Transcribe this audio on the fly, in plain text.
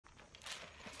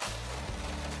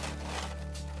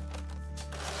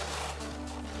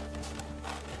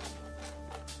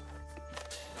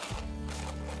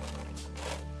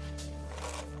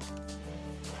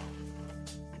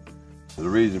The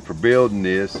reason for building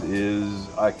this is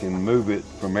I can move it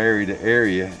from area to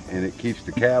area, and it keeps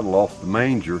the cattle off the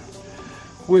manger,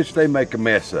 which they make a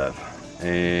mess of.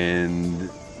 And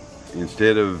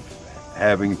instead of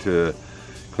having to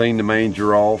clean the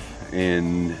manger off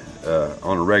and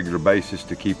on a regular basis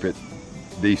to keep it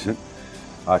decent,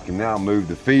 I can now move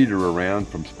the feeder around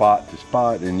from spot to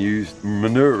spot and use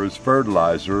manure as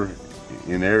fertilizer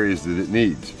in areas that it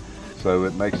needs. So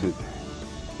it makes it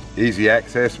easy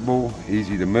accessible,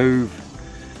 easy to move,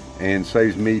 and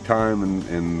saves me time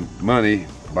and money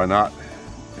by not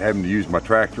having to use my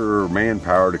tractor or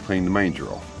manpower to clean the manger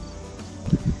off.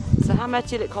 So how much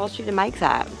did it cost you to make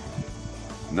that?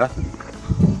 Nothing.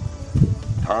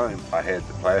 Time. I had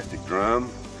the plastic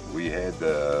drum, we had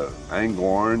the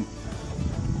angle iron.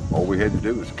 All we had to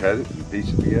do was cut it and piece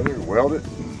it together and weld it.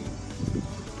 And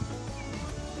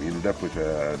we ended up with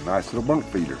a nice little bunk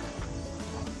feeder.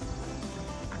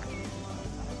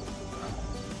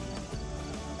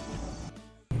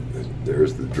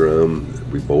 There's the drum.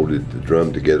 We bolted the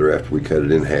drum together after we cut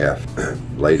it in half,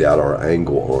 laid out our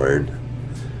angle iron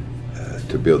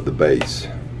to build the base.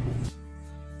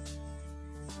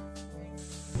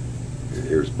 And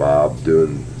here's Bob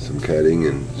doing some cutting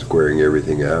and squaring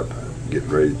everything up, getting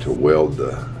ready to weld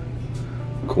the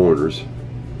corners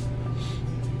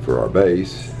for our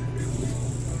base.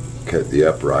 Cut the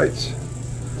uprights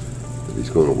that he's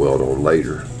going to weld on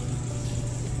later.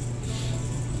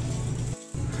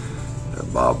 Now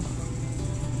Bob,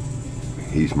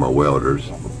 he's my welder's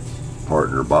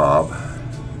partner, Bob.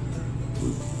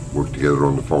 We worked together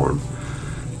on the farm,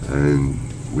 and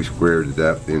we squared it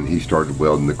up. Then he started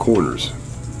welding the corners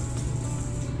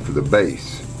for the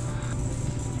base.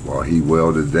 While he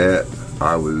welded that,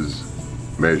 I was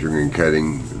measuring and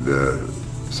cutting the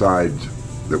sides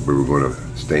that we were going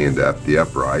to stand up, the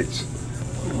uprights.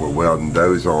 And we're welding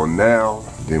those on now.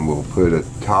 Then we'll put a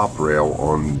top rail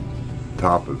on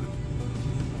top of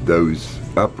those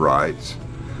uprights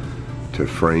to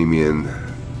frame in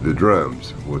the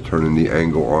drums. We're turning the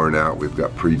angle iron out. We've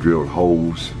got pre-drilled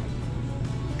holes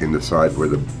in the side where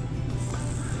the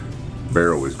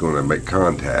barrel is going to make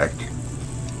contact.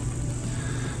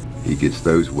 He gets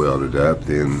those welded up,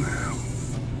 then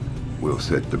we'll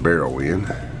set the barrel in.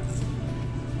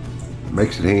 It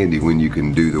makes it handy when you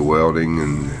can do the welding,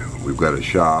 and we've got a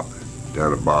shop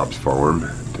down at Bob's farm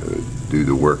to do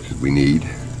the work that we need.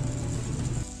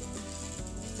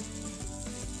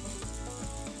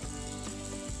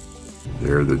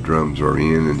 There the drums are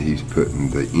in, and he's putting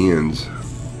the ends,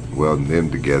 welding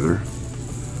them together.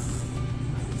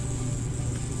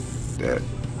 That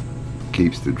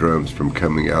keeps the drums from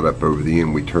coming out up over the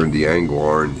end. We turn the angle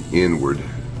iron inward.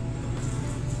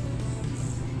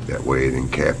 That way it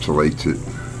encapsulates it.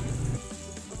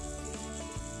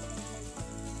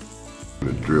 I'm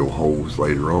going to drill holes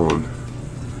later on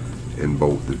and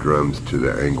bolt the drums to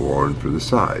the angle iron for the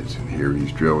sides. And here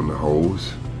he's drilling the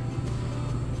holes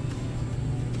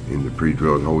in the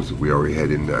pre-drilled holes that we already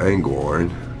had in the angle iron.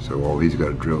 So all he's got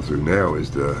to drill through now is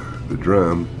the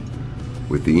drum.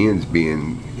 With the ends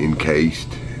being encased,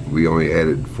 we only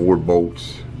added 4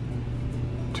 bolts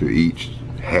to each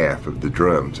half of the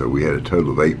drum. So we had a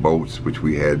total of 8 bolts, which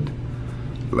we had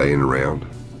laying around.